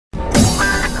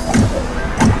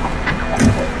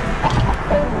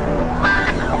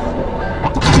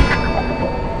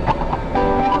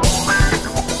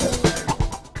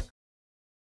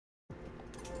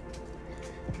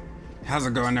How's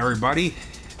it going, everybody?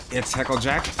 It's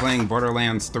Hecklejack playing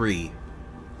Borderlands 3.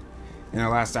 In our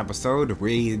last episode,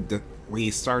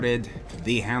 we started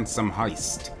the handsome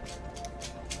heist.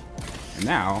 And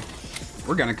now,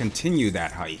 we're gonna continue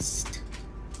that heist.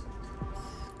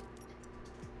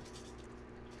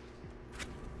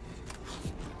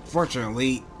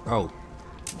 Fortunately,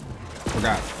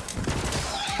 forgot.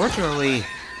 Fortunately,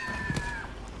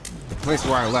 the place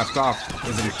where I left off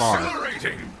isn't far.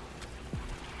 Accelerating.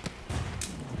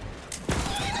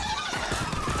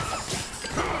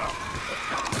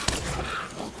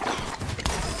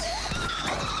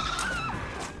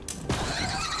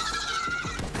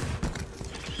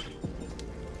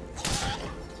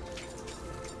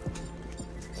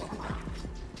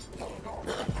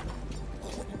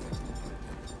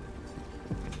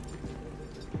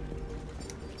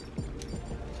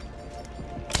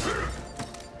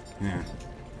 Yeah.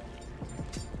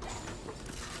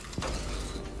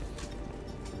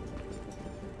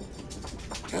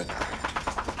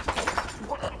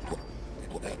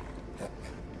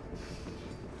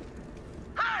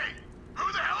 Hey!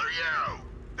 Who the hell are you?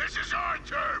 This is our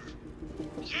turf!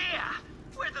 Yeah,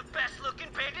 we're the best looking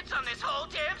bandits on this whole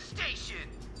damn station.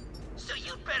 So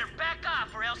you'd better back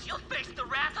off or else you'll face the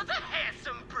wrath of the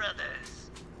Handsome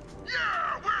Brothers.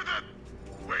 Yeah, we're the...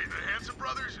 Wait, the Handsome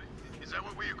Brothers? Is that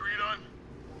what we agreed on?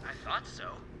 I thought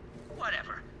so.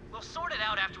 Whatever. We'll sort it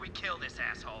out after we kill this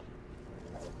asshole.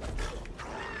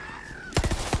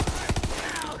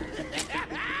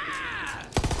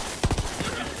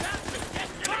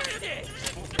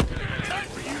 Time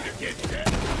for you to get dead.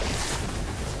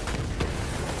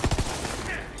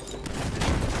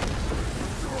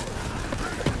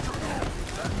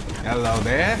 Hello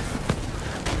there.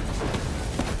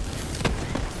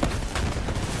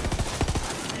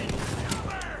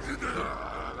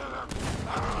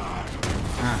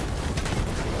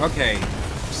 Okay,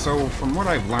 so from what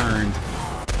I've learned,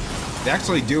 they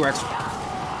actually do extra...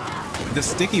 The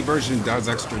sticky version does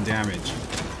extra damage.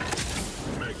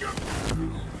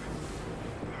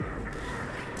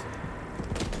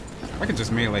 I could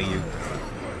just melee you.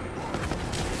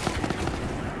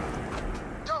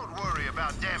 Don't worry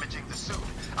about damaging the suit.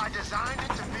 I designed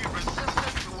it to be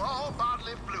resistant to all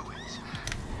bodily fluids.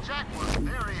 Jack was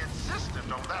very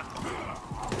insistent on that one.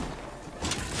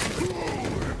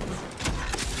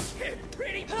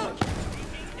 Pretty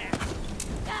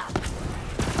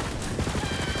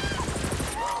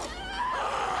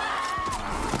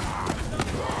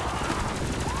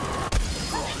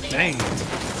Dang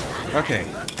it. Okay.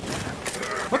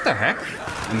 What the heck?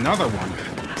 Another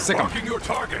one. Sick 'em. Marking your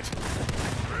target.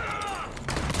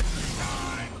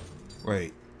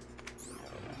 Wait.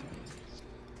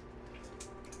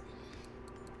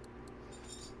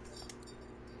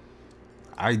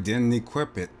 I didn't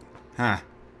equip it. Huh.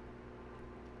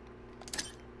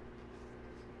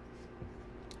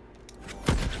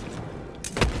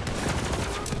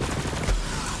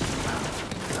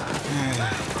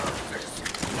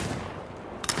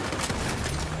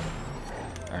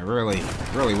 I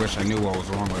really wish I knew what was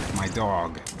wrong with my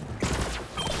dog.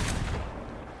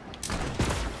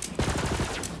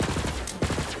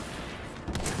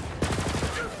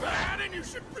 You're bad and you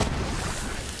should...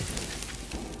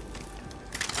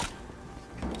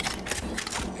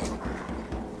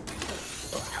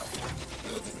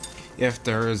 If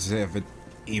there is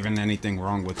even anything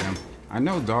wrong with him. I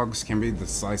know dogs can be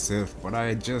decisive, but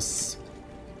I just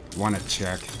want to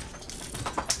check.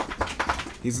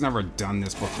 He's never done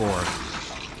this before.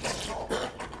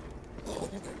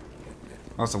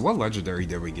 Also, what legendary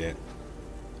did we get?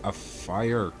 A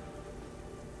fire.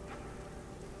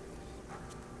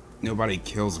 Nobody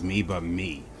kills me but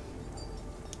me.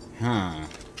 Huh.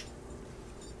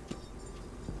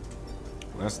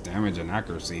 Less damage and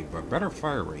accuracy, but better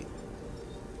fire rate.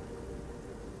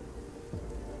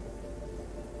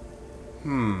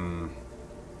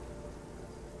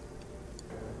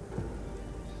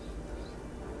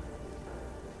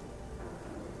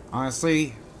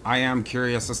 Honestly, I am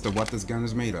curious as to what this gun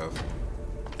is made of.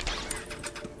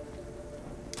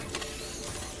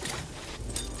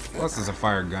 Plus, it's a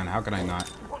fire gun. How could I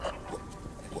not?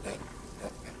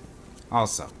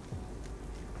 Also.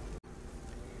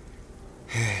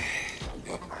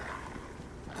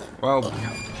 Well,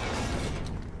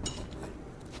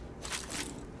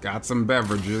 got some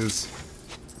beverages.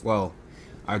 Well,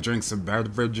 I drank some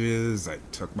beverages. I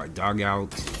took my dog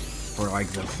out for like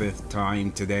the 5th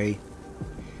time today.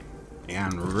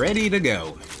 And ready to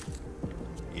go.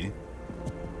 Yeah.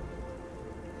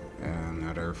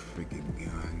 Another freaking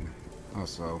gun.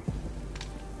 Also,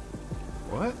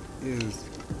 what is...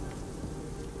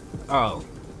 Oh,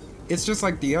 It's just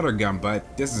like the other gun,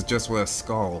 but this is just with a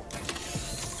skull.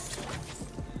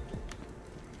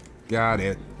 Got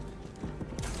it.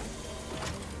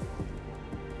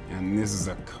 And this is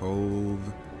a cove.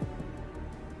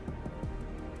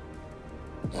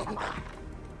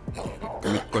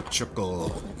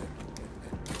 Chuckle.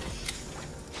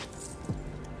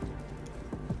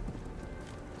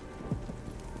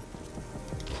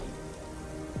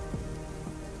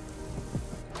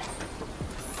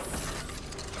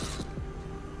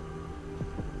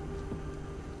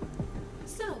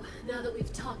 So, now that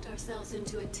we've talked ourselves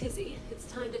into a tizzy, it's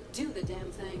time to do the damn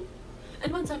thing.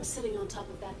 And once I'm sitting on top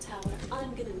of that tower,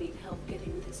 I'm gonna need help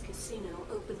getting this casino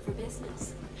open for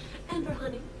business. Amber,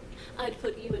 honey, I'd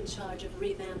put you in charge of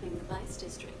revamping the Vice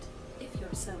District, if you're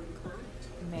so inclined.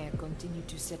 May I continue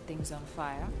to set things on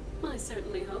fire? I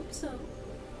certainly hope so.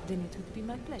 Then it would be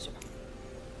my pleasure.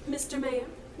 Mr. Mayor,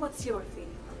 what's your fee?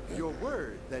 Your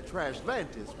word that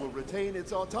Trashlantis will retain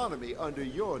its autonomy under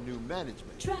your new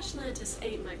management. Trashlantis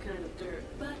ain't my kind of dirt,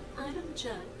 but I don't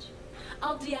judge.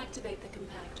 I'll deactivate the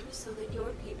compactor so that your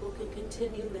people can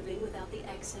continue living without the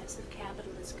excess of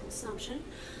capitalist consumption,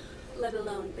 let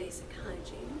alone basic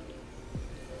hygiene.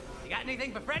 You got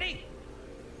anything for Freddy?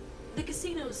 The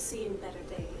casino's seen better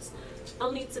days.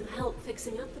 I'll need some help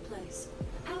fixing up the place.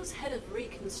 How's head of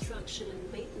reconstruction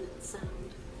and maintenance sound?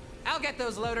 I'll get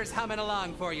those loaders humming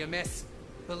along for you, miss.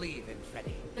 Believe in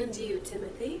Freddy. And you,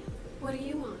 Timothy? What do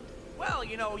you want? Well,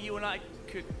 you know, you and I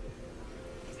could...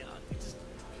 just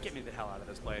get me the hell out of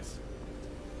this place.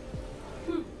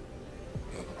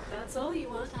 That's all you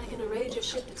want. I can arrange a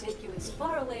ship to take you as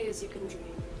far away as you can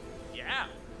dream. Yeah,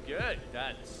 good.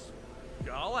 That's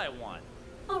all I want.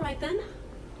 All right then.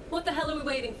 What the hell are we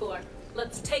waiting for?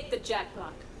 Let's take the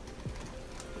jackpot.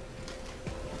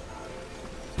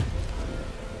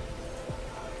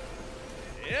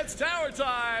 It's tower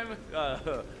time!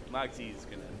 Moxie's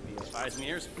gonna be his eyes and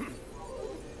ears.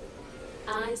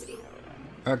 Eyes.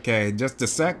 Okay, just a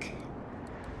sec.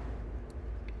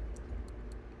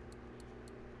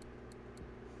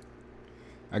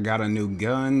 I got a new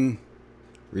gun.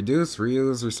 Reduce,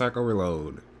 reuse, recycle,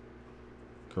 reload.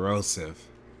 Corrosive.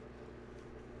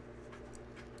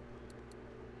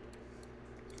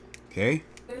 Okay.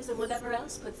 There's and whatever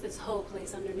else puts this whole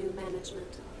place under new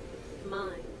management.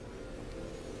 Mine.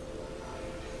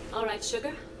 All right,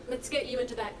 Sugar. Let's get you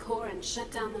into that core and shut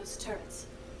down those turrets.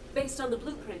 Based on the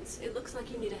blueprints, it looks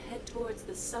like you need to head towards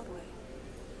the subway.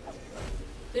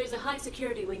 There's a high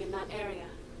security wing in that area.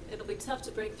 It'll be tough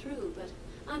to break through, but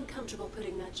I'm comfortable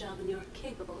putting that job in your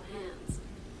capable hands.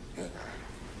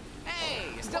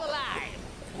 Hey, you're still alive.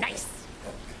 Nice.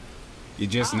 You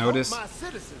just I noticed? hope my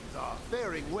citizens are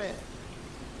faring well.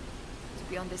 To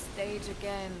be on the stage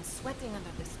again, sweating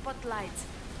under the spotlight.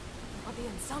 Body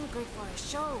and sound great for a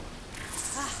show.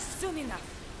 Soon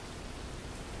enough.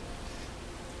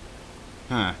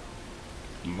 Huh.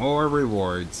 More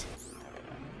rewards.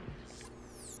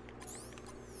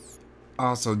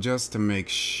 Also, just to make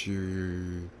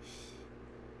sure...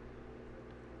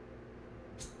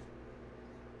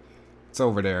 It's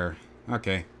over there.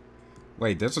 Okay.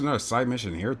 Wait, there's another side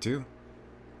mission here, too?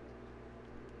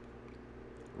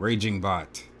 Raging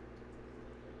Bot.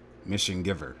 Mission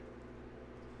Giver.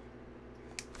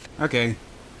 Okay.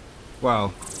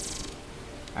 Well,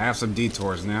 I have some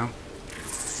detours now.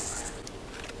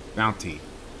 Bounty.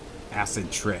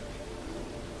 Acid Trip.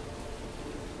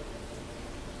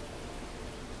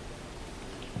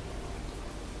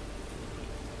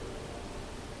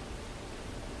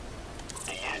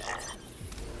 Aloha.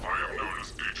 I am known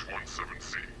as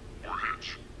H-17C, or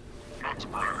Hitch. Not to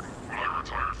brag, but I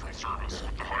retired from service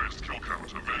with the highest kill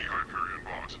count of any Hyperion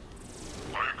bot.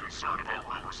 I am concerned about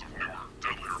rumors of newer,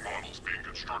 deadlier models being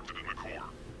constructed in the core.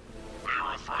 They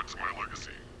are a threat to my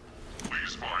legacy.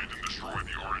 Please find and destroy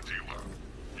the R&D lab.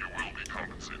 You will be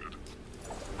compensated.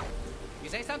 You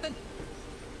say something?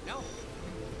 No?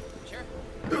 Sure.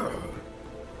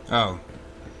 Oh.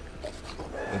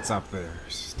 It's up there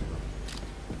still.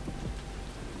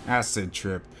 Acid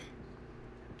Trip.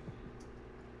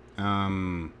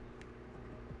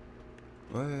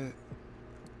 What?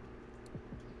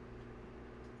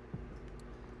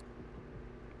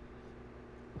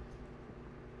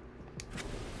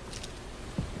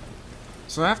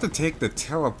 So I have to take the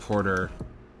teleporter,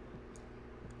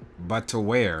 but to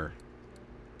where?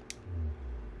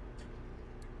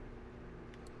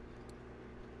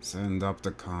 Send up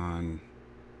the con.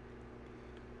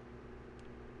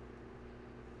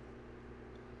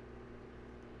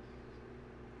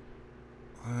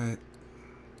 What?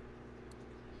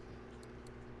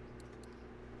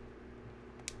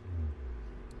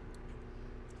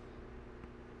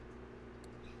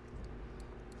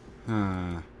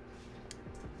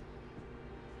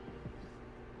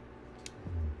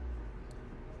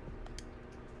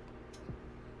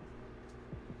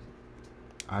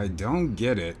 I don't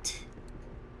get it.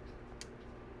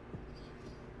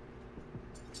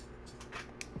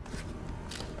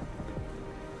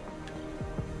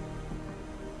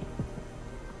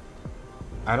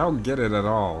 I don't get it at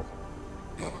all.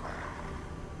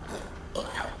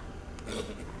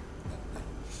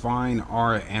 Fine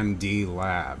R&D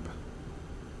lab.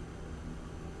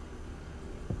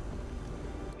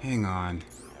 Hang on.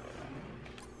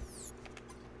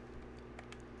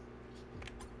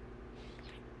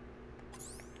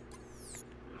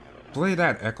 Play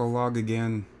that echolog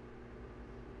again.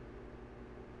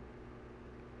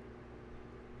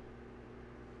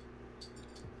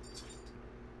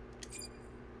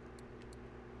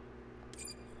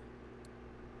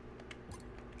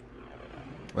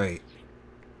 Wait.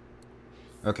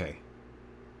 Okay.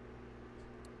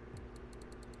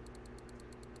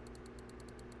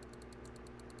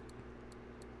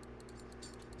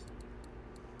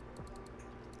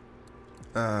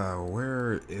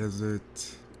 Where is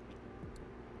it?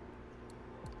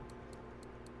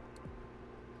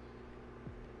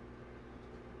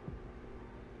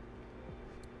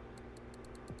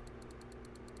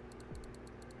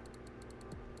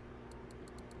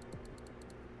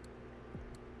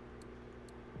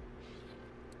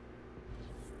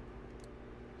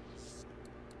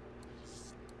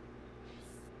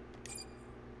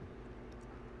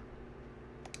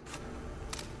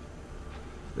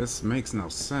 This makes no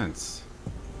sense.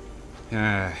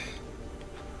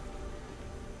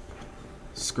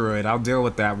 Screw it, I'll deal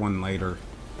with that one later.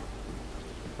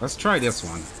 Let's try this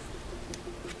one.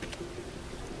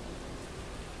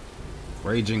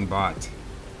 Raging bot.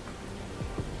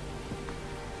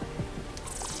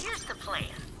 Here's the plan.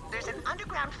 There's an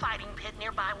underground fighting pit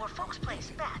nearby where folks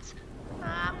place bets.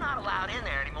 I'm not allowed in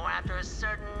there anymore after a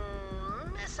certain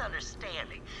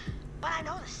misunderstanding. But I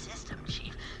know the system,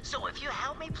 Chief. So if you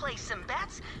help me place some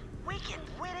bets, we can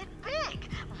win it big.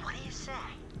 What do you say?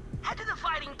 Head to the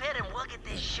fighting pit and we'll get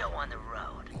this show on the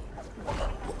road.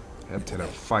 Head to the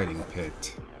fighting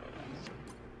pit.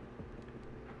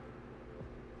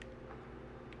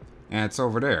 And it's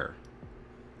over there.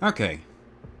 Okay.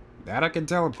 That I can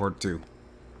teleport to.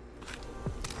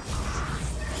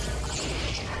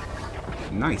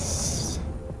 Nice.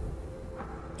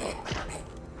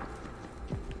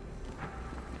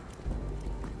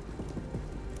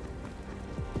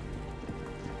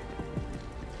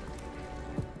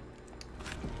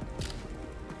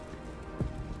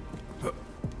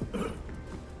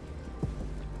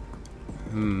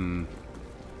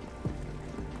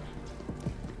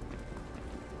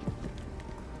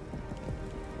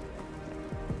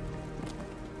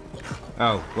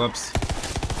 Oh, whoops.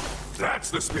 That's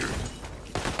the spirit.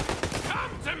 Come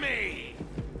to me!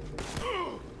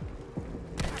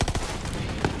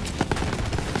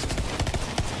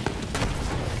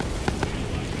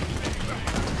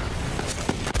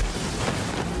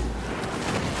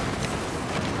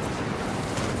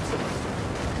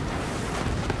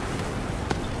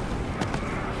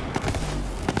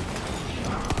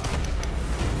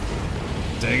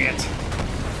 Dang it.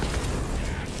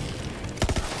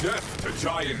 Death to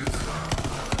giants.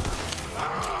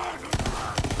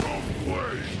 Go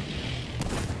away.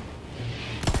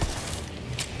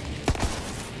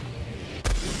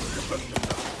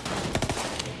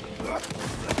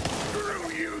 Screw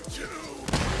you too.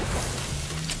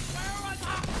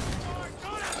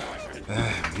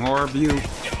 More of you.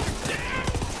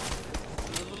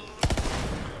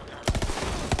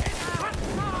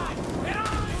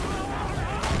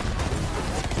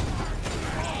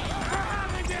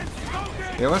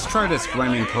 Yeah, let's try this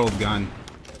flaming cold gun.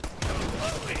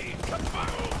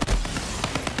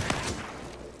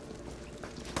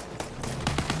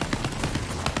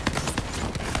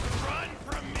 Run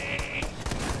from me!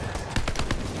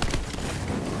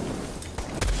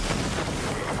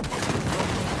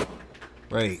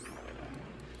 Wait.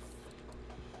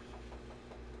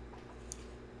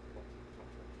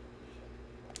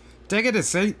 Dang it,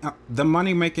 this ain't the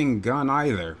money-making gun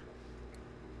either.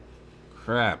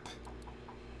 Crap.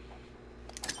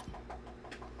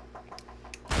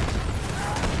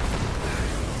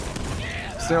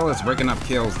 Still, it's breaking up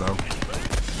kills, though.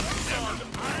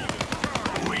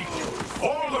 Weak.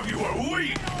 All of you are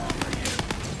weak.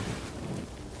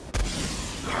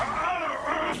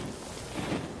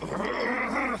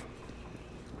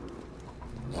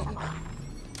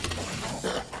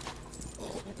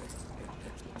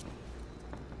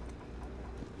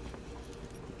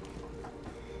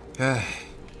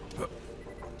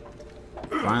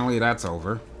 Finally, that's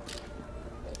over.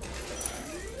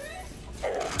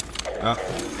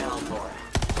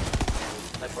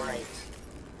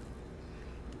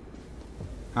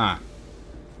 Huh.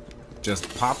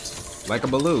 Just popped like a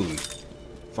balloon.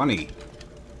 Funny.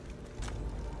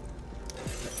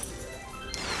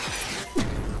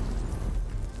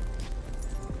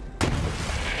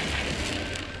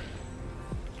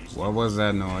 What was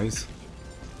that noise?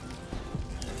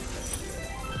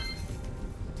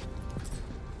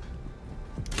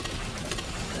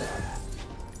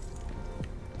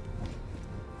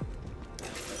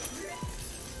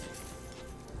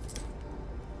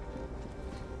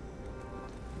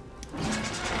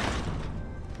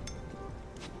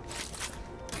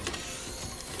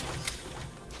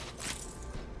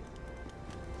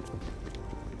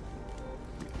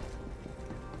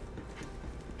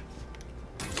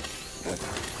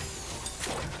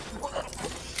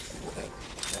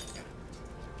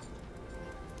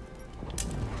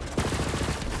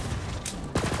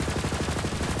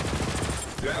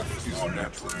 Death is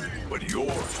natural, but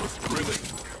yours was thrilling.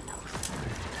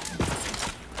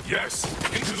 Yes,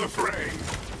 into the fray!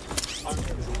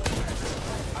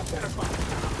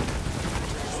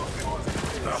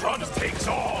 The hunt takes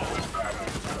all!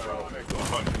 The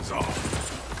hunt is on.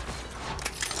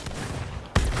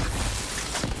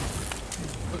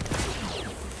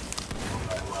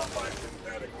 I love my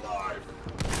synthetic life.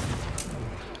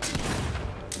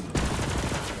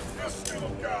 You're still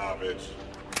garbage.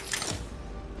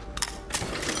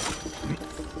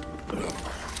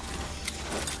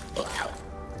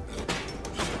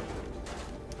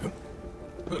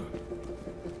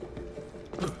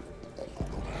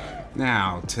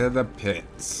 Now, to the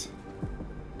pits.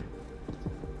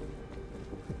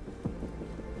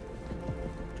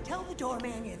 Tell the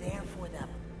doorman you're there for the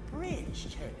bridge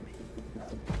tournament.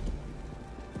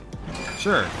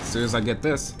 Sure, as soon as I get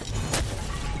this.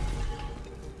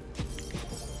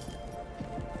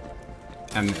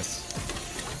 And this.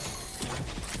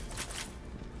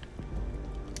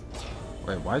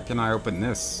 Wait, why can I open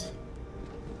this?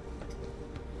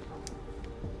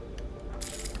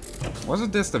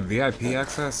 Wasn't this the VIP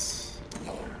access?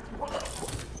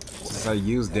 Since I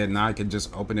used it, now I could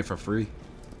just open it for free.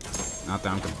 Not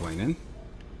that I'm complaining.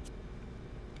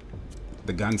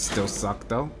 The guns still suck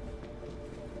though.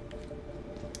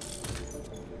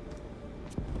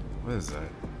 What is that?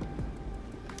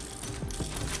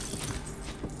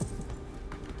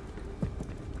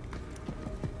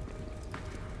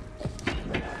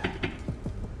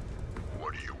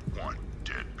 What do you want,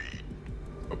 deadbeat?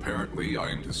 Apparently, I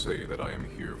am to say that I am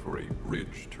here for a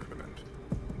bridge tournament.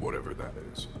 Whatever that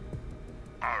is.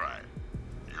 Alright,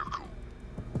 you're cool.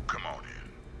 Come on in.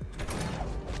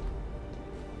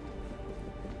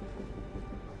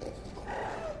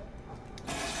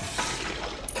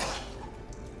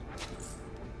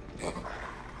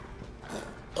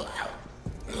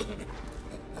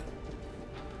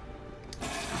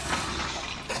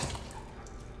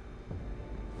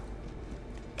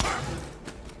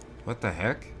 What the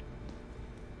heck?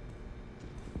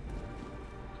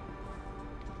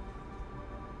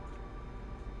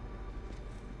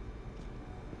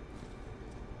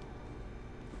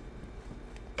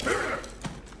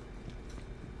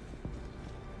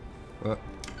 What?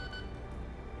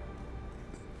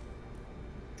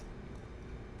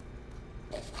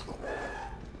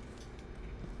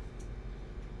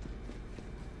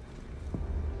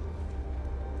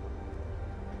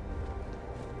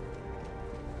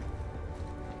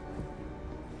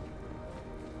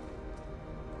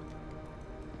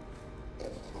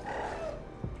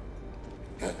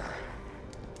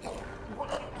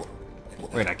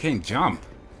 Wait, I can't jump.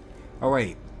 Oh,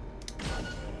 wait.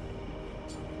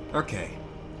 Okay.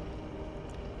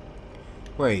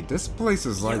 Wait, this place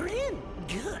is like... You're in.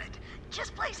 Good.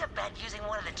 Just place a bet using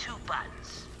one of the two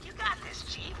buttons. You got this,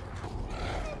 Chief.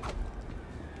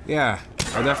 Yeah,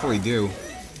 I definitely do.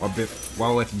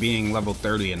 Well, with being level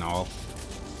 30 and all.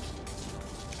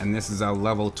 And this is a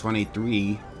level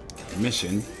 23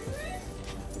 mission.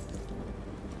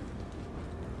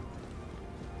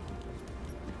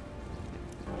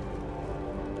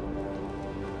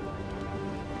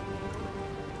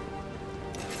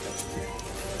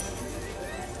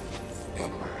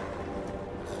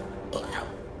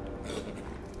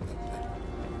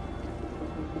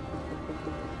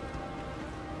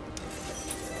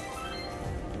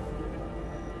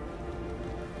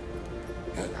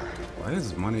 Why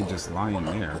is money just lying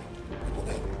there?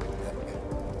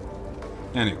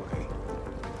 Anyway.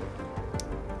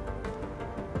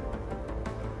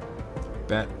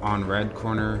 Bet on red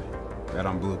corner, bet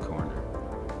on blue corner.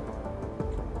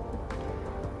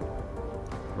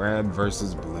 Red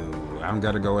versus blue. I'm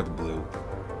gonna go with blue.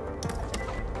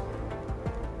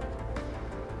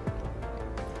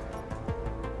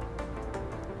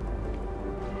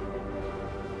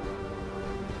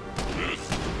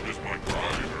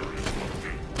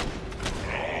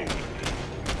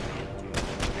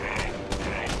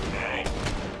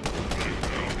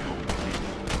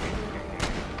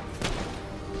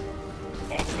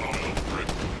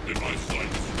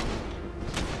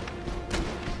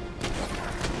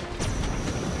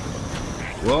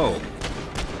 Whoa.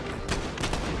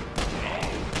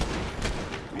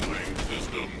 Cooling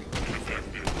system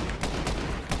ineffective.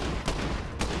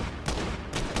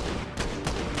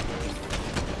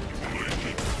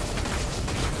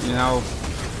 You know,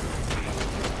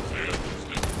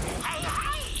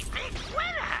 Hey, big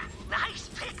winner! Nice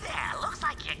pick there. Looks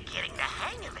like you're getting the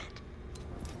hang of it.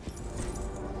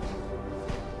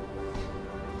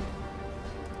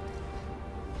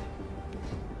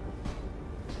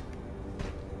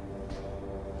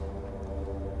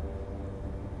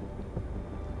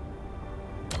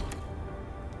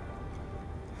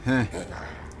 heh.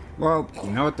 Well,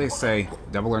 you know what they say,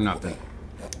 double or nothing.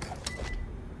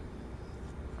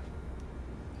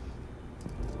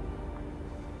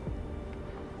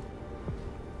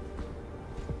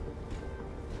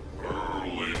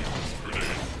 Hurling grenade.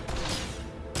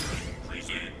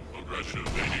 Increasing aggression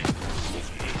evading.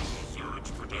 Surge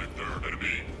protect their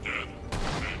enemy. Death.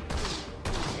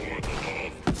 For the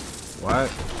love. What?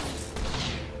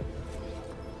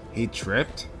 He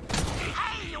tripped?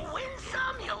 Hey, you win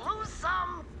some, you lose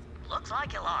some. Looks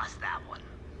like you lost that one.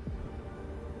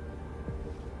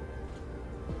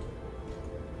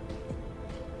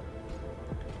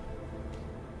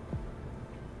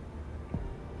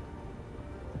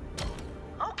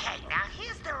 Okay, now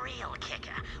here's the real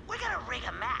kicker. We're gonna rig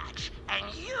a match, and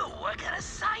you are gonna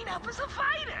sign up as a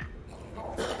fighter.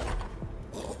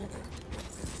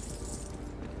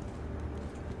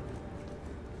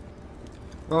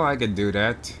 Well, I could do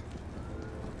that.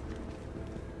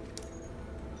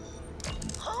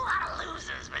 Whole lot of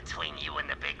losers between you and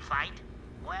the big fight.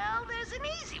 Well, there's an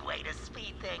easy way to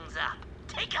speed things up.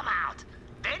 Take them out.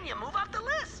 Then you move up the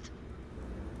list.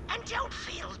 And don't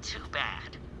feel too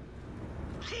bad.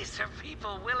 These are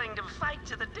people willing to fight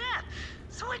to the death,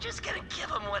 so we're just gonna give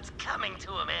them what's coming to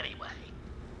them anyway.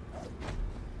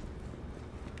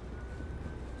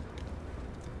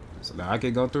 So now I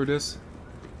could go through this?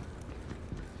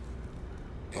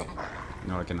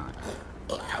 No, I cannot.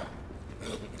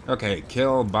 Okay,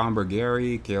 kill Bomber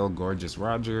Gary, kill Gorgeous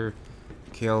Roger,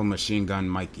 kill Machine Gun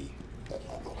Mikey.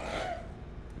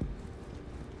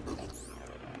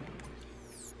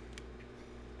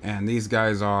 And these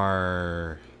guys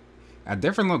are at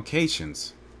different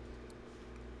locations.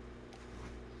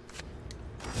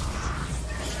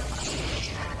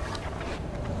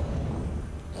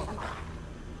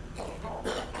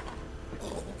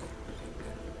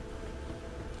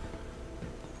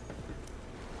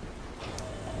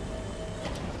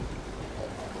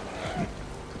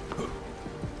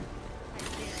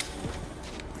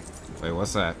 Wait,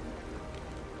 what's that?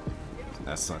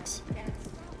 That sucks.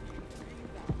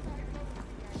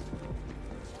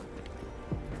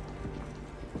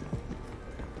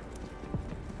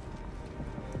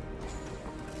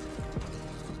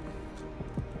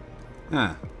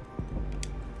 Huh.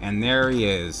 And there he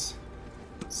is.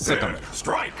 Sick him.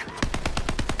 Strike!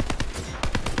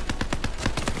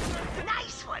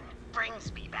 Nice one.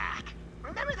 Brings me back.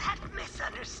 Remember that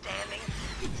misunderstanding?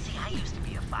 See, I used to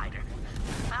be a fighter.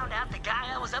 Found out the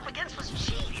guy I was up against was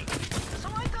cheating. So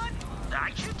I thought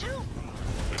I should too.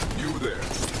 You there.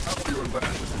 How your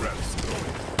last reps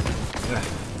going? Yeah.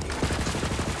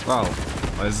 Well,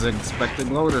 I was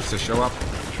expecting loaders to show up.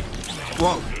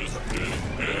 Whoa.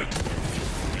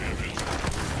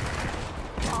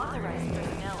 Authorized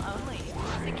personnel only.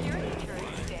 Security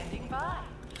turret standing by.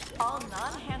 All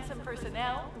non-handsome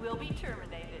personnel will be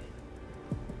terminated.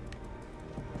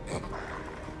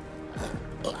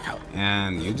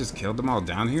 And you just killed them all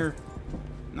down here?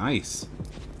 Nice.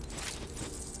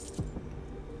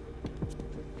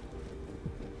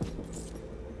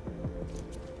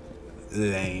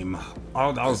 Lame.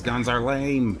 All those guns are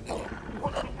lame.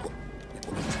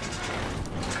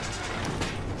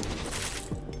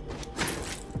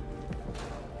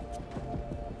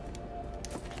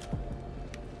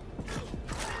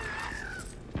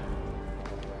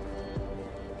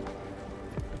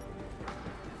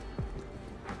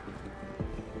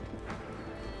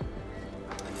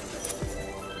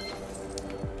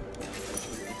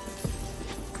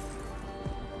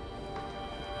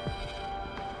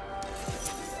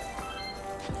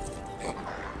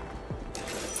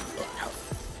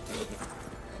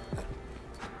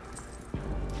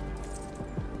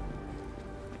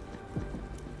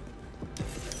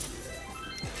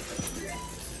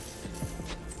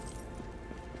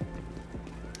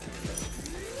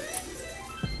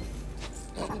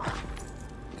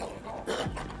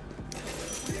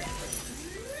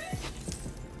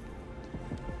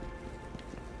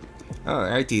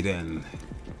 Alrighty then.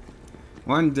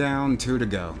 1 down, 2 to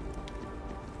go.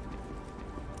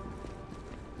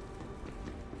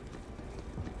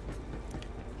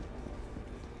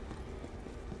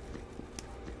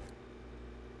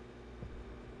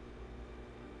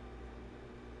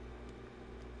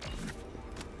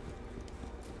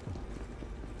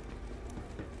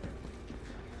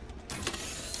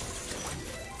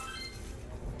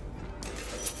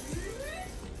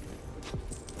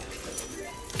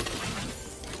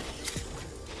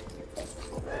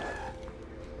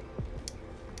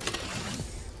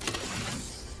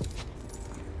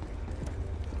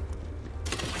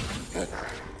 Yeah,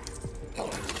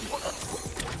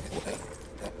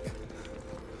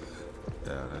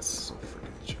 that's so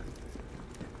freaking cheap.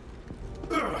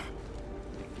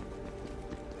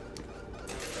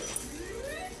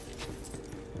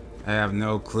 I have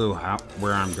no clue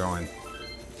where I'm going.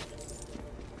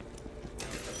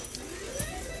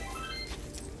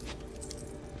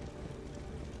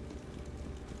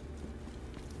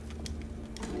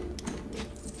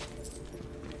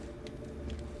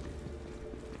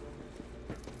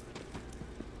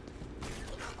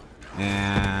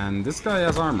 And this guy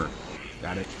has armor.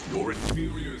 Got it. Your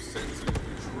inferior senses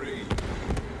betray you.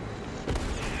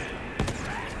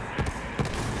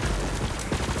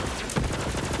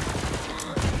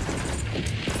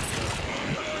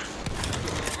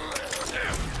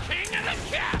 King of the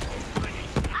Cap!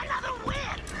 Another win!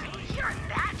 You're a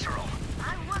natural.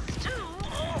 I was too.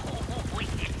 Oh,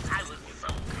 yes, I was so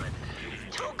good.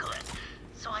 Too good.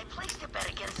 So I placed a bet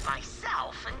against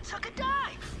myself and took a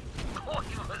dive. Boy,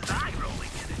 was I rolling in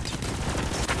it.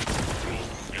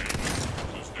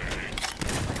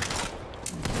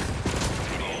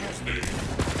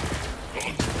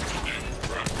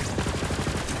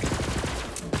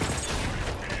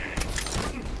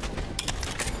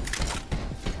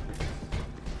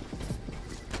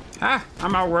 Ah,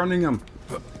 I'm outrunning him.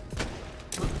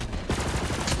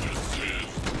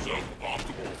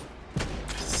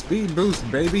 Speed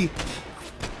boost, baby.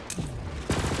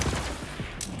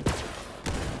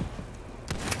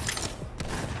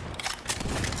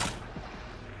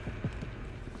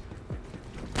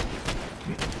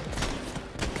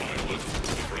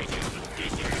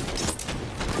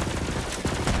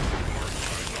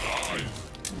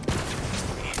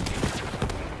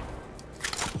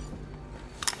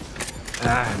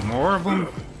 Ah, more of them?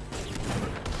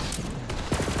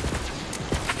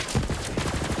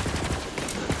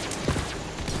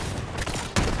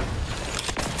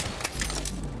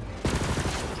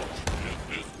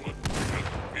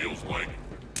 Feels like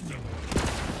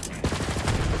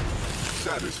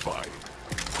satisfying.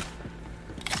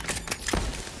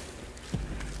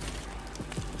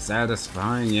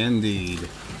 Satisfying indeed.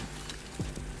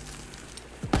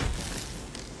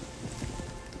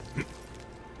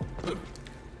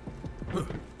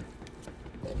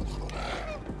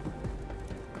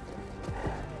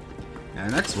 And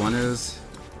the next one is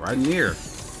right near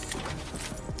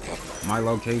my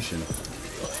location.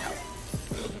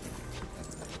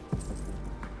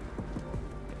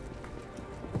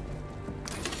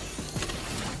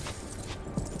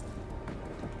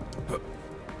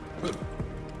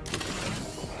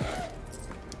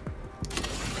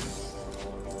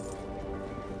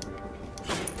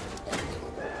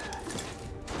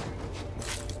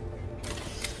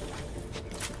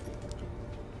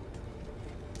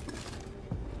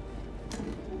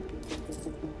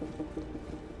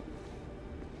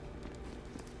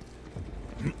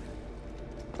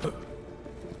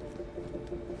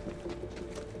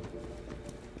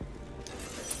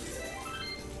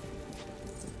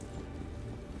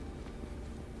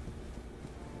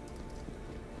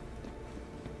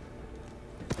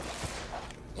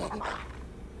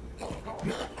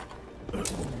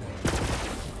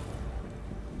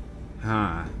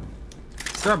 Huh.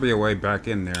 There's gotta be a way back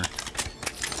in there.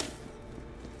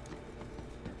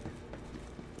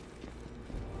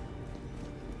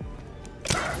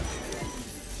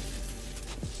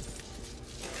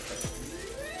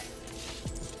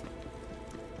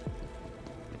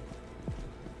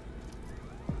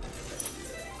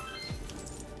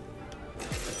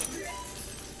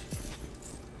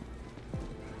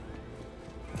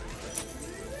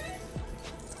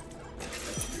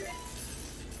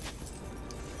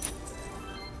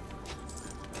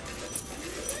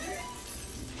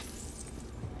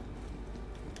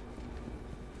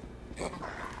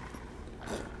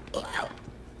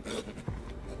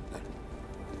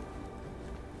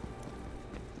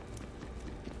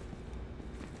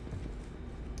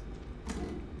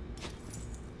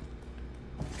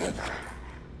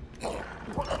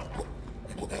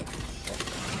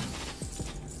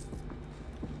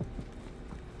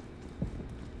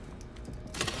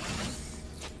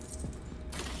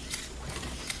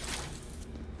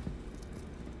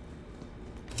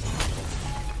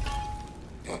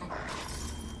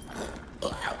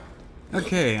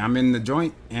 Okay, I'm in the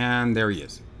joint, and there he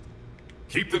is.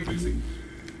 Keep them busy.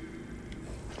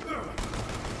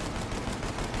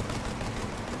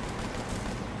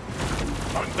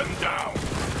 Hunt them down.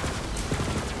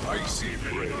 I see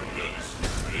red.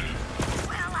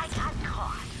 Well, I got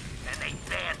caught, and they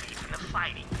banned me from the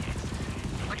fighting pits.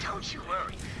 But don't you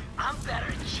worry, I'm better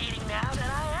at cheating now than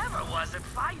I ever was at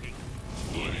fighting.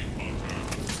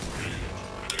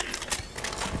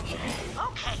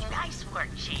 work,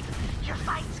 Chief. Your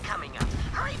fight's coming up.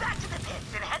 Hurry back to the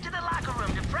pits and head to the locker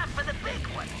room to prep for the big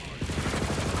one.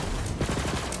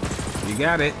 You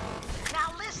got it.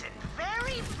 Now listen,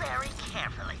 very, very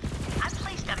carefully. I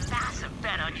placed a massive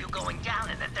bet on you going down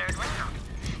in the 3rd round.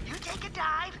 You take a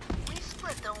dive, we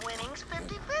split the winnings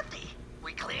 50-50.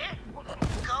 We clear?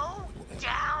 Go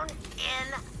down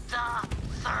in the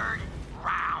 3rd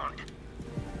round.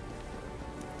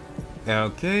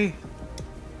 Okay.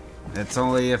 It's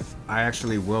only if I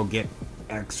actually will get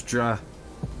extra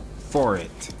for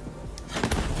it.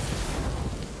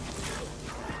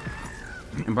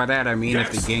 And by that I mean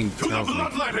if the game tells me.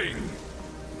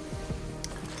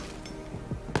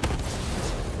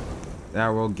 That I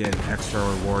will get an extra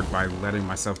reward by letting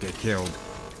myself get killed.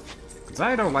 Because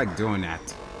I don't like doing that.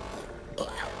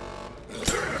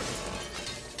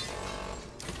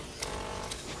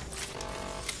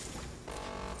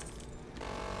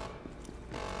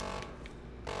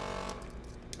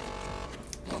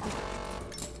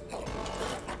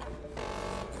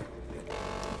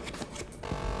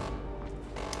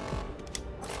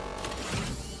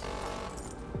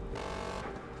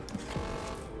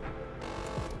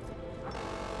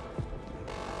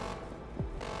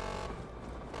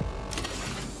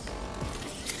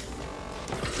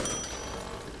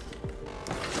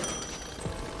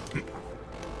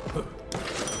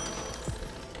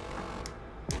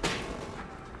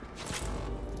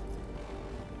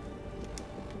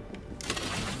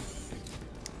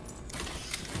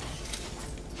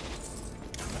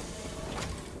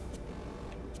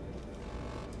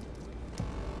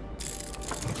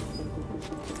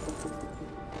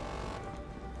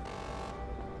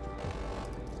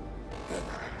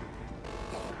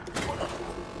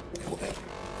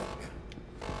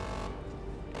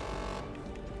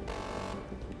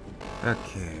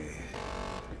 Okay.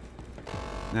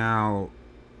 Now,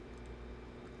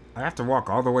 I have to walk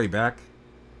all the way back?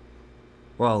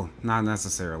 Well, not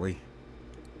necessarily.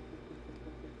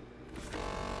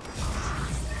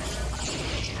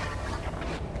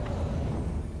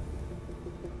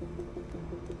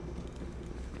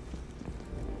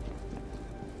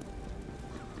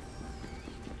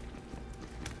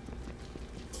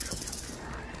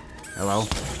 Hello?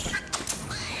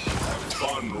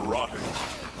 Fun rotting.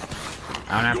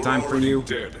 I don't have time for you.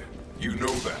 Dead. You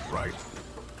know that, right?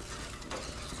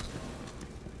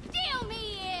 Deal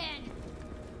me in!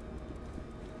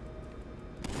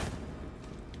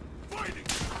 Fighting.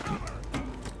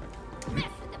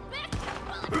 Mess with the best.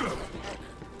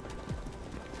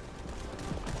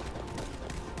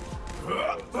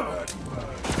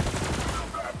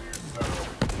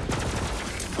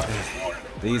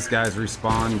 These guys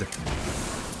respond.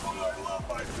 I love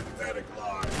my synthetic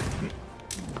life.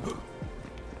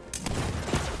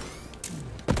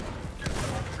 Get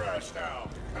some trash now.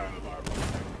 Out of our way.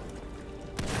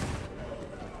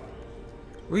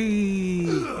 Whee!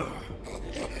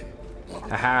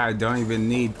 Haha, I don't even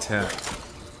need to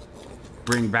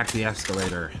bring back the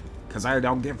escalator, because I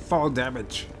don't get fall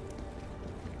damage.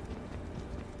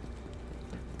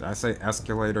 Did I say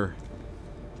escalator?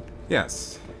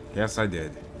 Yes. Yes, I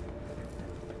did.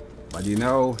 But you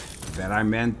know that I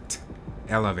meant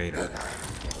elevator.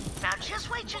 Now just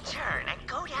wait your turn and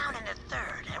go down in the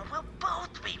 3rd and we'll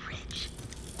both be rich.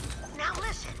 Now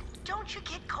listen, don't you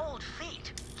get cold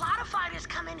feet. A lot of fighters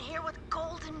come in here with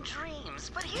golden dreams,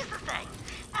 but here's the thing.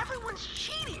 Everyone's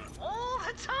cheating all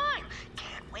the time.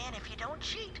 Can't win if you don't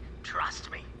cheat. Trust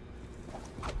me.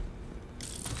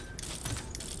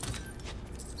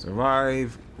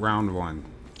 Survive round 1.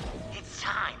 It's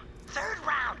time. 3rd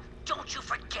round. Don't you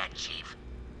forget, Chief.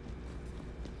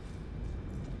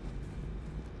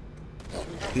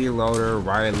 P loader,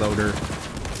 riot loader.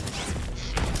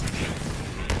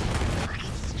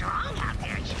 Looking strong out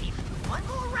there, Chief. One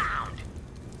more round.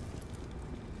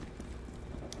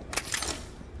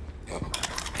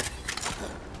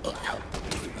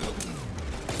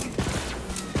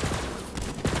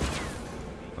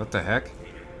 What the heck?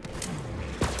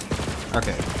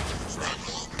 Okay.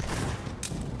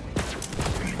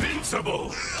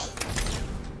 Invincible.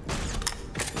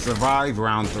 Survive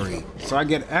round 3. So I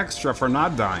get extra for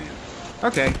not dying.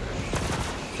 Okay.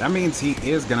 That means he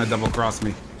is gonna double cross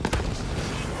me.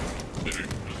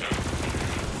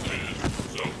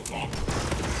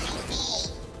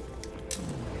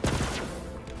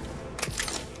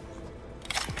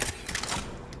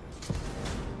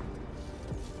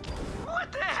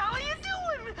 What the hell are you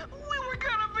doing? We were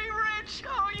gonna be rich.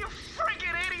 Oh, you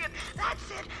friggin' idiot. That's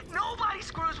it. Nobody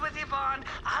screws with you, Vaughn.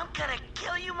 I'm gonna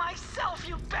kill you myself,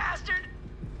 you bastard.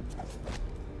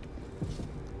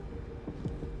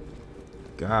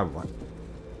 God, what?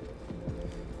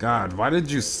 God, why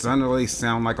did you suddenly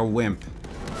sound like a wimp?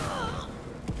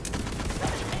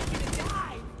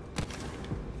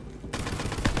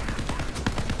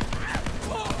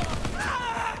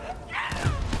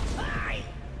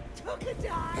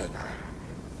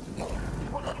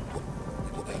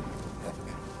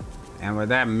 And with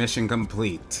that, mission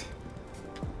complete.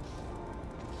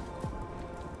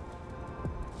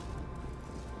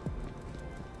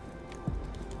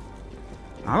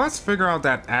 Now let's figure out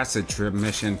that acid trip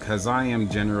mission, because I am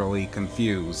generally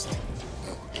confused.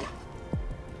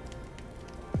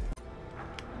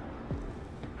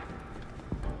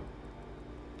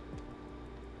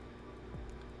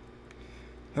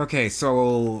 Okay,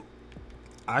 so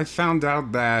I found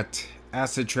out that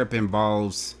acid trip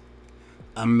involves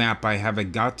a map I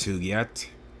haven't got to yet,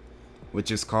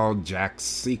 which is called Jack's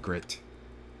Secret.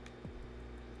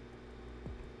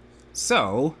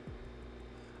 So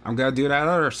I'm gonna do that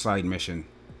other side mission.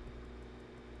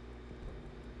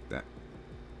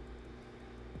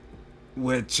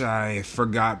 Which I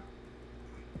forgot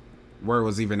where it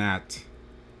was even at.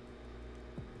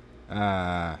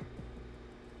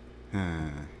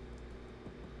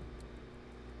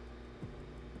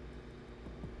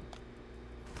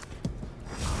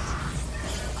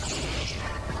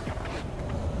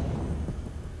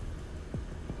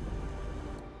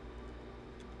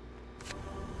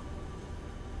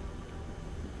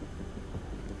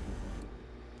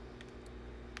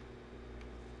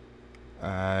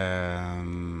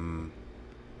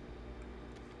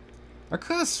 I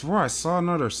could have swore I saw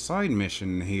another side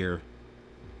mission here.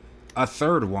 A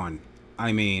third one,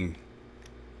 I mean.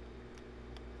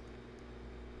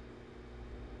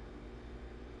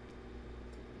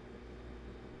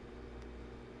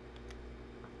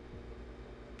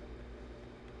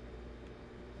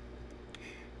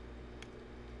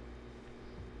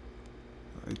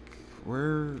 Like,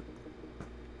 where?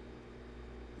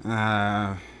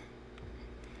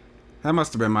 That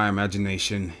must have been my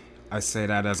imagination. I say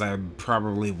that as I'm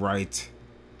probably right.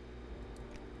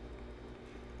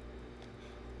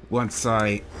 Once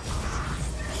I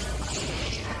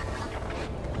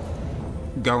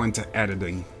go into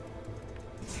editing.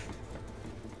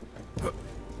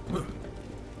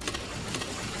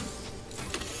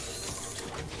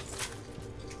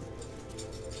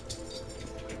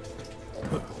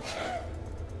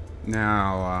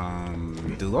 Now,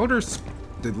 did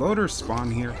loaders spawn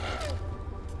here?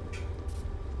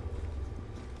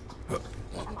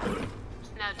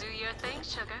 Now do your thing,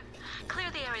 sugar.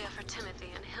 Clear the area for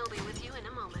Timothy, and he'll be with you in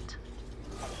a moment.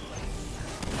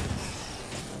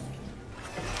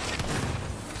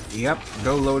 Yep,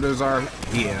 the loaders are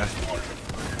here.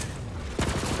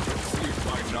 If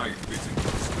my knife isn't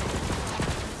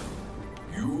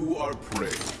stone, you are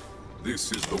prey.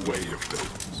 This is the way of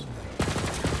things.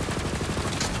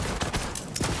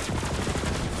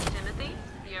 Timothy,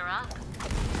 you're up.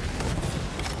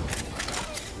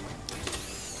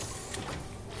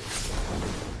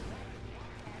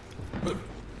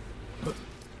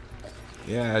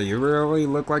 Yeah, you really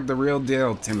look like the real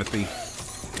deal, Timothy.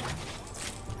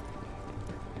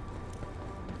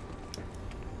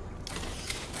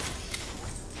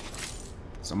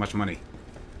 So much money.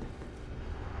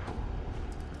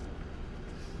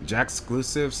 Jack's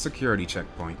exclusive security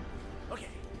checkpoint. Okay.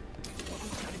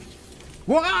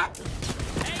 What?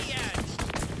 Hey,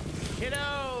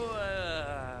 kiddo,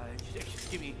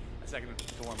 just give me a second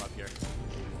to warm up here.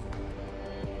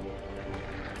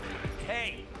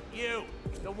 Hey, you,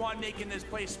 the one making this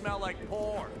place smell like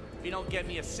porn. If you don't get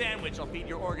me a sandwich, I'll feed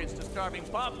your organs to starving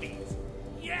puppies.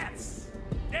 Yes,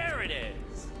 there it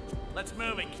is. Let's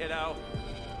move it, kiddo.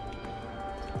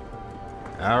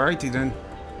 Alrighty then.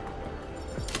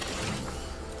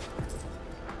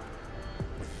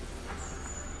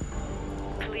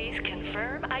 Please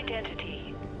confirm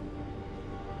identity.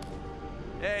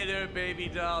 Hey there, baby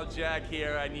doll. Jack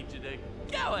here. I need you to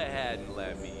go ahead and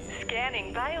let me in.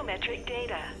 Scanning biometric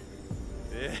data.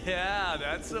 Yeah,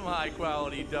 that's some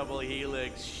high-quality double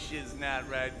helix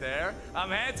shiznat right there. I'm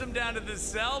handsome down to the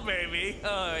cell, baby. Oh,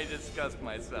 I discussed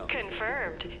myself.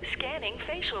 Confirmed. Scanning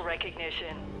facial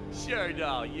recognition. Sure,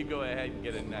 doll. You go ahead and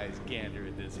get a nice gander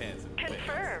at this handsome face.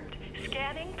 Confirmed.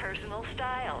 Scanning personal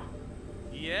style.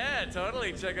 Yeah,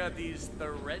 totally. Check out these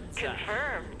threads.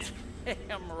 Confirmed.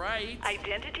 I'm right.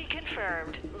 Identity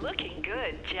confirmed. Looking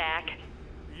good, Jack.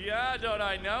 Yeah, don't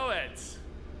I know it?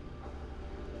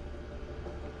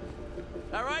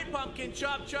 All right, Pumpkin,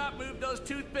 chop, chop, move those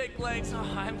toothpick legs.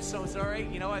 Oh, I'm so sorry.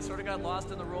 You know, I sort of got lost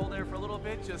in the roll there for a little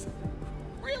bit. Just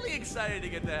really excited to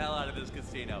get the hell out of this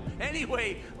casino.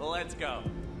 Anyway, let's go.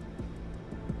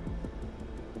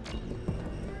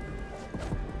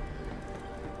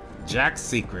 Jack's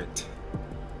secret.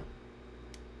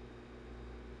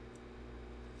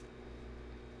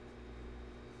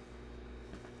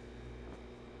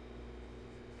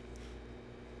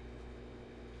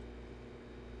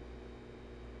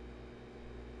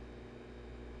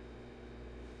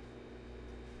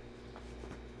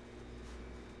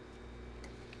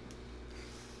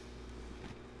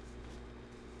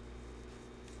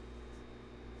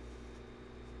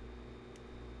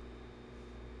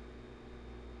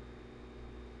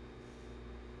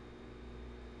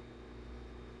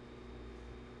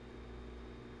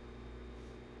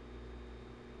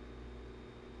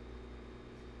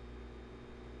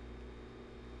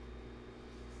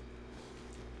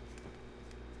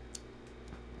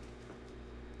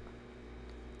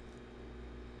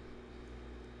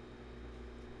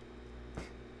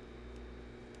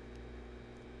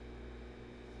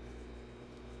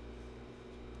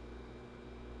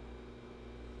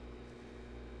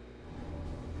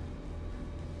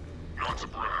 Not to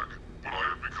brag, but I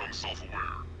have become self-aware.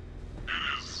 It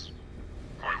is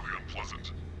highly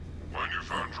unpleasant. My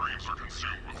newfound dreams are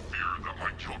consumed with fear that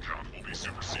my kill count will be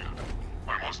superseded.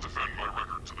 I must defend my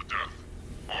record to the death.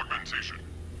 Augmentation,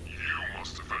 you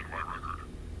must defend my record.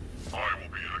 I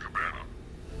will be in a cabana.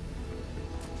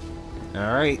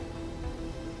 Alright.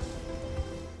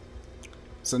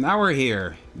 So now we're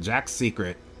here. Jack's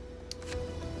secret.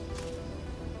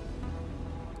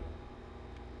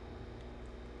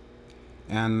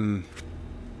 And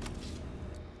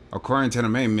according to the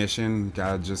main mission,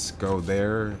 gotta just go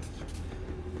there.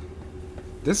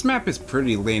 This map is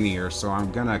pretty linear, so I'm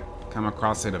gonna come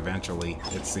across it eventually,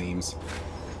 it seems.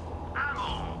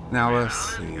 Now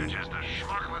let's see. You're just a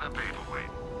schmuck with a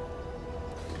paperweight.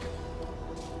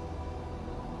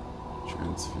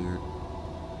 Transfute.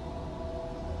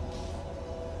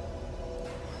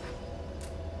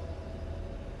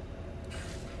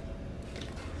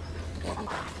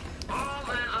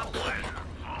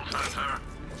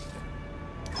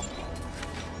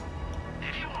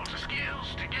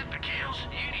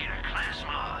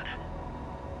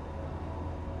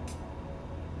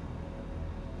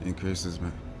 Increases my...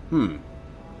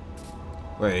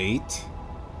 Wait.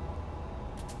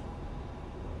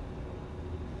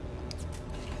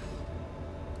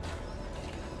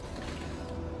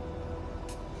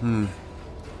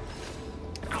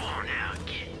 Go on now,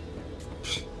 kid.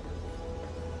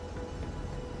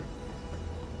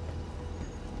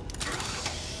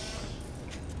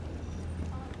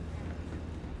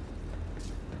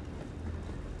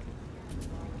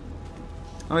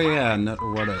 Oh yeah, no,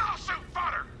 what a...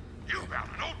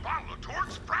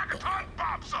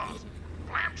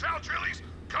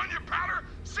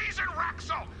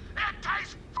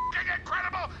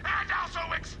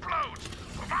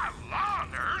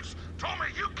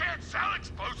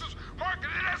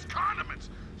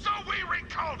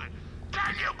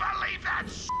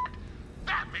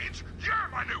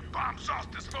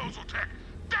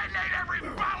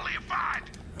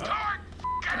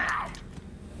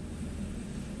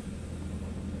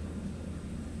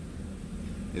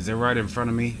 Is it right in front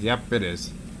of me? Yep, it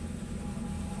is.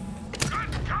 Good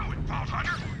going, Vault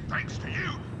Hunter. Thanks to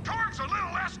you, Torg's a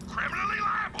little less criminally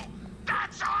liable.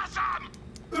 That's awesome!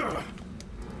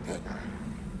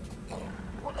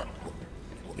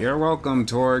 You're welcome,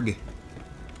 Torg.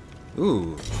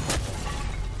 Ooh.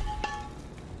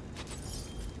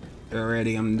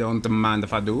 Iridium, don't mind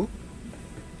if I do.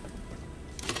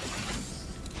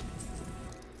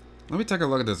 Let me take a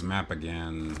look at this map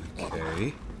again.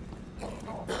 Okay.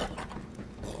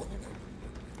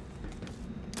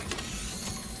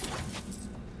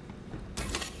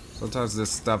 Sometimes this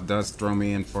stuff does throw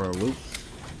me in for a loop.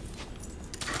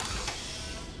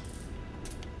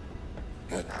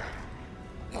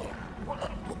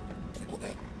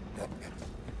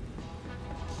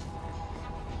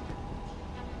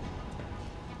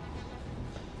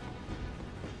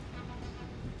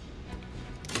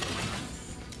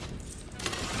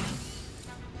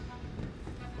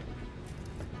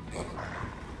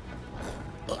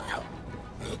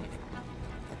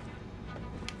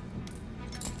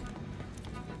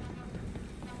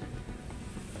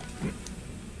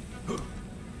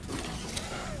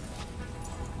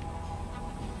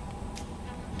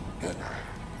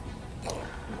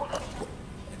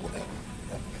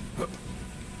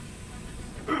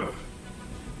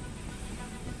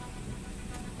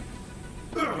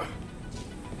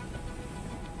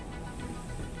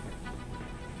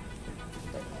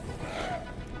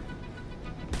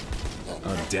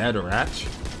 Dead Ratch?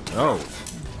 Oh.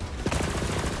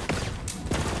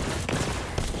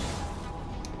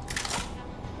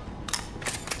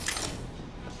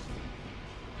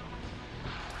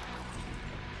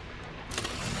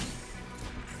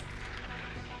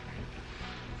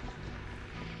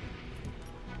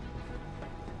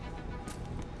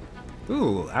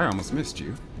 Ooh, I almost missed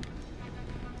you.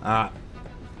 A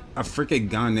freaking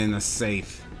gun in a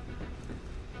safe.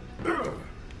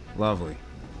 Lovely.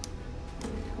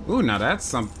 Ooh, now that's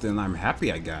something I'm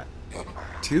happy I got.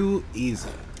 Too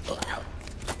easy. So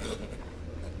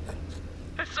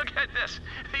get this.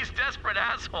 These desperate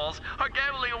assholes are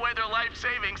gambling away their life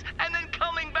savings and then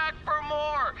coming back for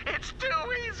more. It's too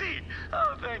easy.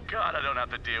 Oh, thank God I don't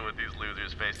have to deal with these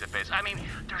losers face to face. I mean,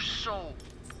 they're so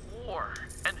poor.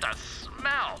 And the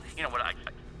smell. You know what, I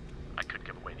could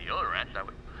give away deodorant. I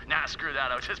would. Nah, screw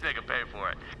that. I would just make them pay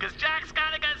for it. Because Jack's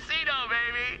got a casino,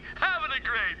 baby. Having a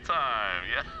great time.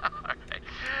 Yeah, all right.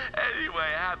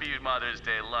 Anyway, happy Mother's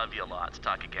Day. Love you lots.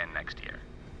 Talk again next year.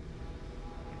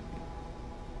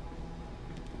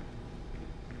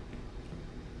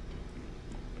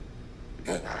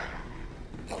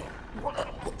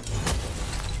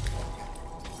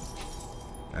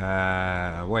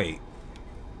 Wait.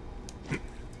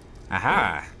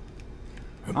 Aha!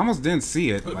 Almost didn't see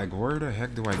it. Like, where the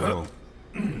heck do I go?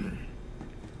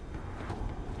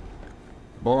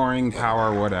 Boring,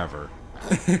 power, whatever.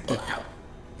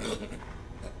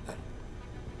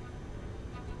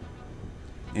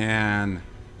 And...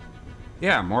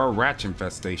 yeah, more Ratch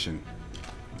infestation.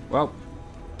 Well...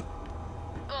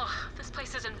 ugh, this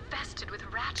place is infested with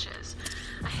Ratches.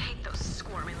 I hate those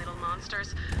squirmy little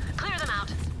monsters. Clear them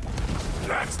out.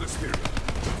 That's the spirit.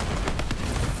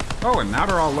 oh, and now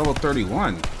they're all level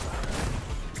 31.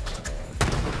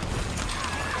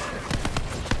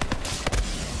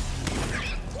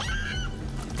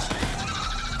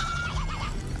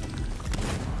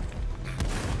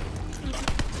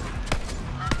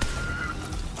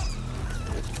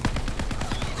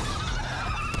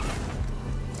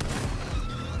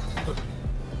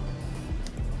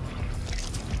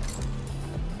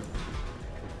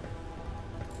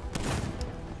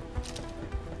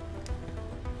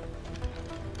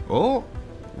 Oh,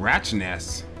 Ratch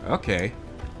nest. Okay.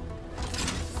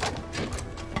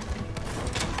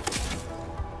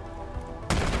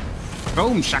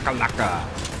 Boom shakalaka.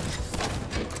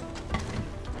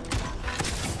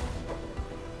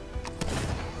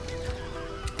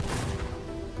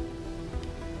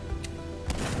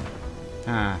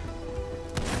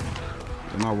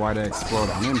 Don't know why they explode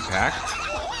on impact.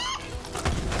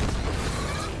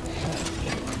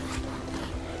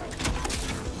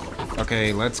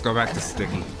 Okay, let's go back to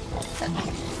Sticky.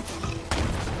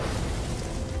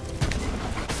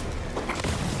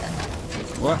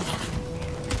 What?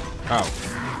 Oh.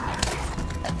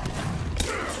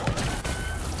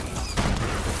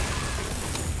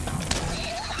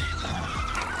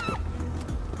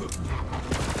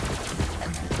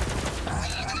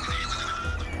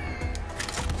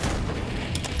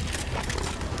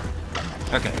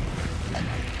 Okay.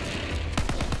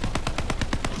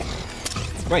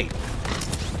 Wait.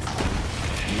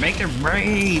 Make it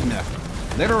rain!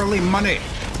 Literally money!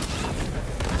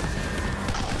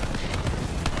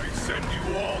 I send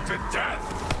you all to death!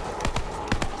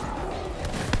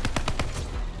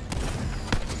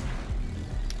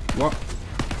 What?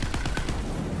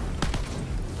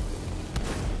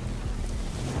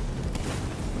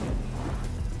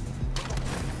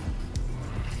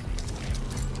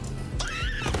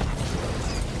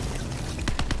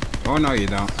 Oh no, you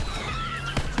don't.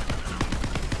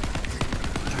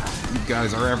 You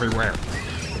guys are everywhere.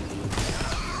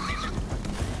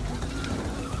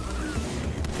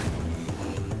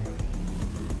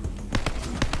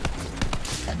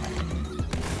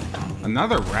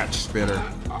 Another Ratch spitter.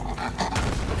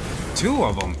 Two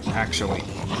of them, actually.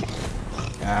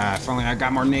 If only I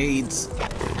got more nades.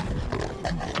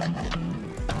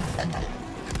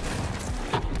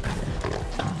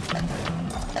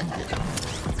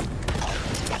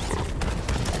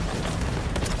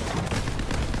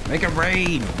 Make it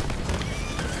rain!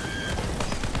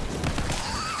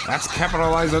 That's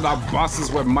capitalizing our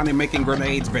bosses with money-making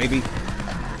grenades, baby.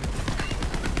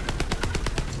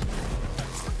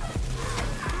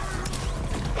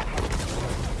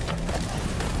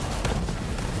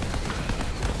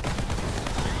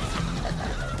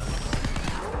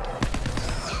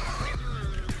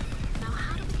 Now,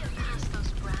 how do we get past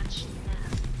those Ratch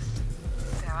nests?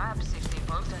 Perhaps if the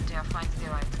volunteer finds the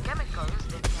right chemicals,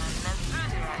 they can melt through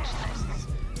the Ratch nests.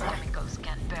 Chemicals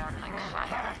can burn like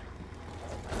fire.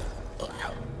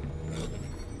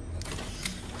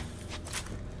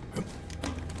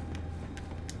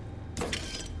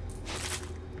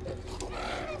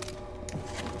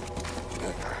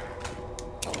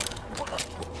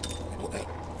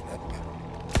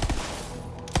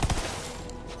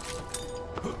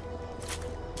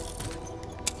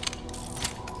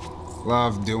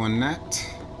 Love doing that.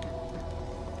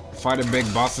 fighting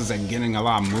big bosses and getting a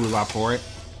lot of moolah for it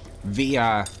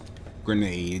via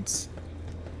grenades.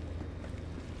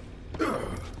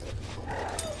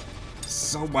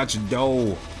 So much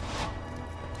dough.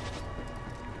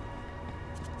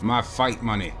 My fight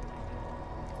money.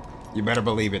 You better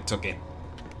believe it took it.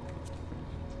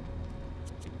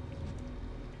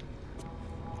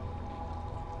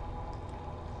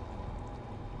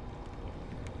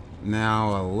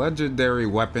 Now, a legendary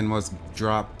weapon was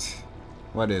dropped.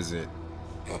 What is it?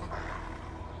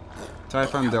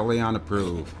 Typhon de Leon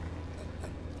approved.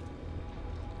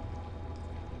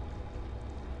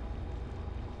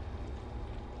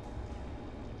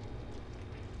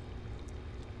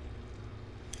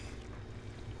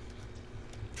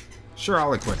 Sure,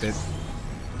 I'll equip it.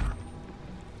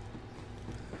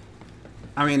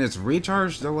 I mean, its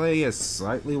recharge delay is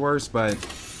slightly worse, but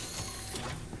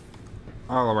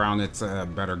all around it's a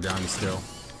better gun still.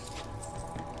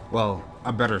 Well,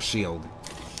 a better shield.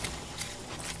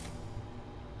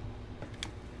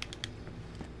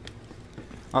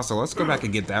 Also, let's go back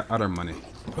and get that other money.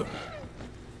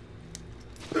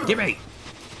 Give me!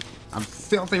 I'm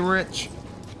filthy rich!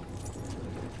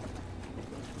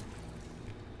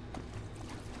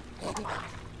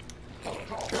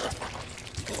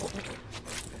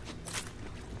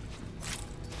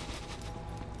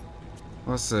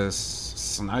 What's this?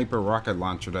 Sniper rocket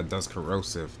launcher that does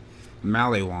corrosive.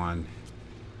 Maliwan.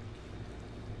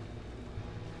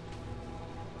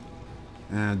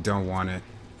 Don't want it.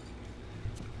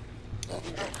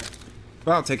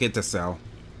 But I'll take it to sell.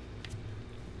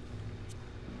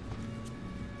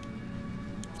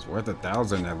 It's worth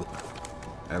 1,000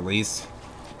 at least.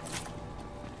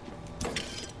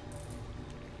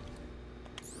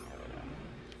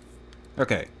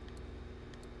 Okay.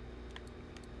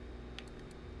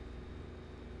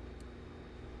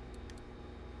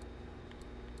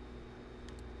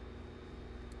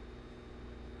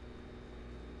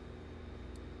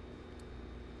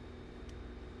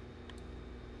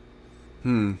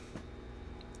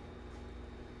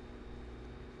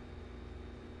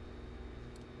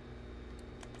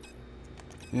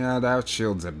 Yeah, that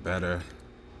shields it better.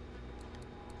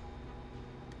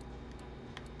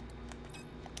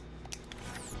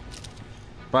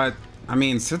 But, I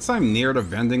mean, since I'm near the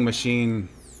vending machine...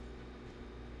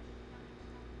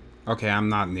 Okay, I'm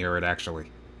not near it,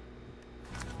 actually.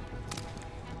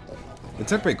 It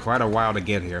took me quite a while to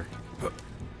get here.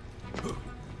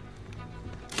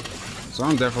 So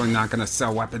I'm definitely not gonna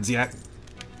sell weapons yet.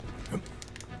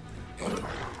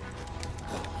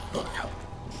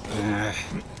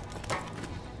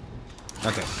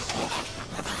 Okay.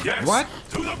 Yes, what?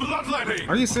 To the bloodletting!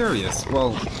 Are you serious?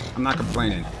 Well, I'm not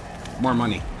complaining. More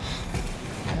money.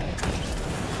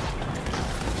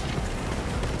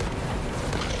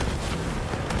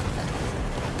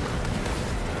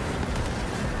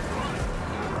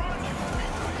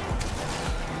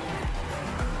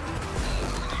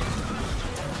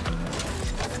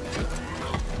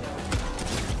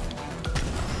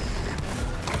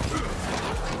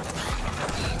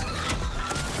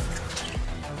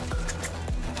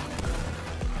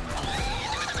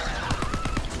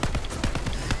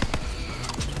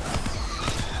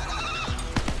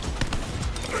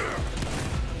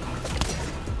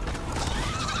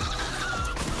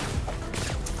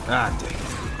 Ah, dang.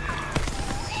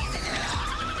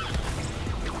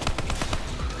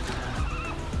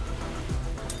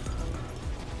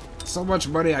 So much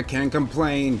money, I can't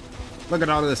complain. Look at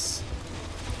all this.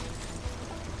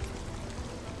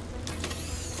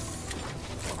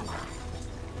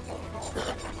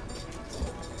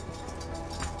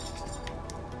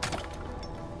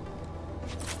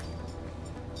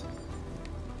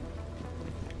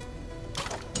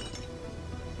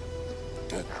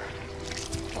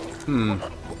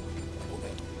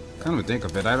 Come to think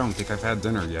of it, I don't think I've had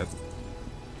dinner yet.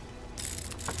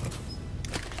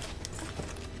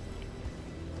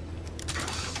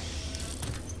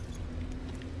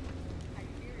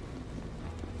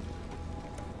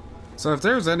 So if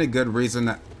there's any good reason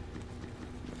to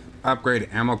upgrade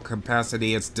ammo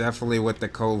capacity, it's definitely with the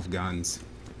Cove guns.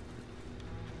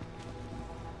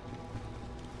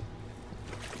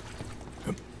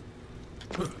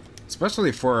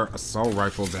 Especially for assault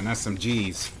rifles and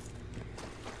SMGs.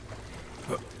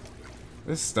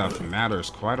 This stuff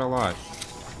matters quite a lot.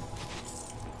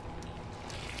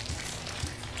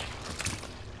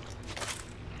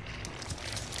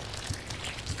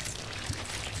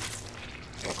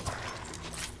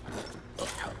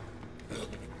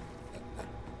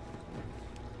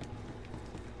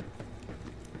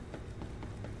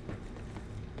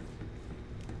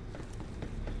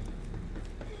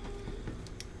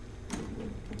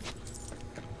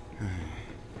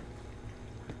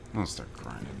 I'll start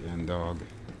crying again, dog.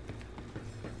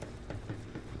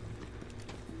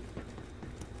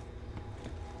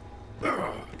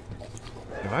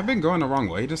 Have I been going the wrong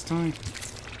way this time?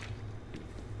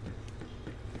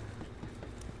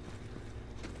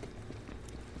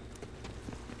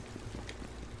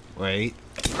 Wait.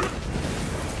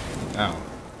 Oh.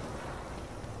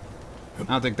 I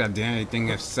don't think that did anything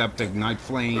except ignite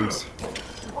flames.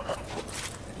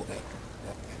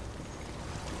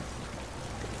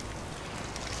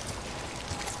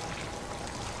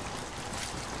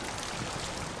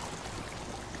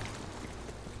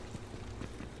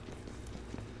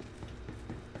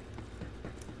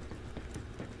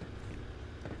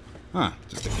 Huh,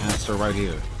 just a canister right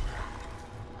here.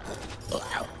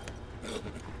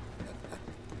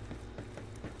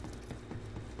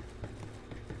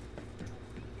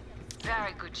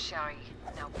 Very good, Sherry.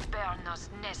 Now burn those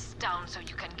nests down so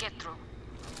you can get through.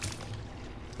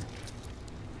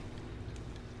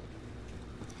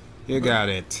 You got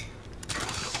it.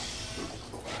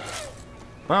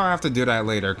 Well, I'll have to do that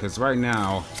later, because right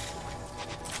now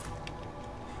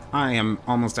I am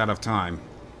almost out of time.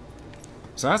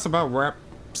 So that's about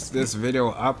wraps this video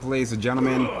up, ladies and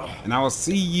gentlemen, and I will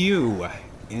see you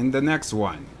in the next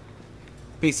one.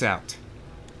 Peace out.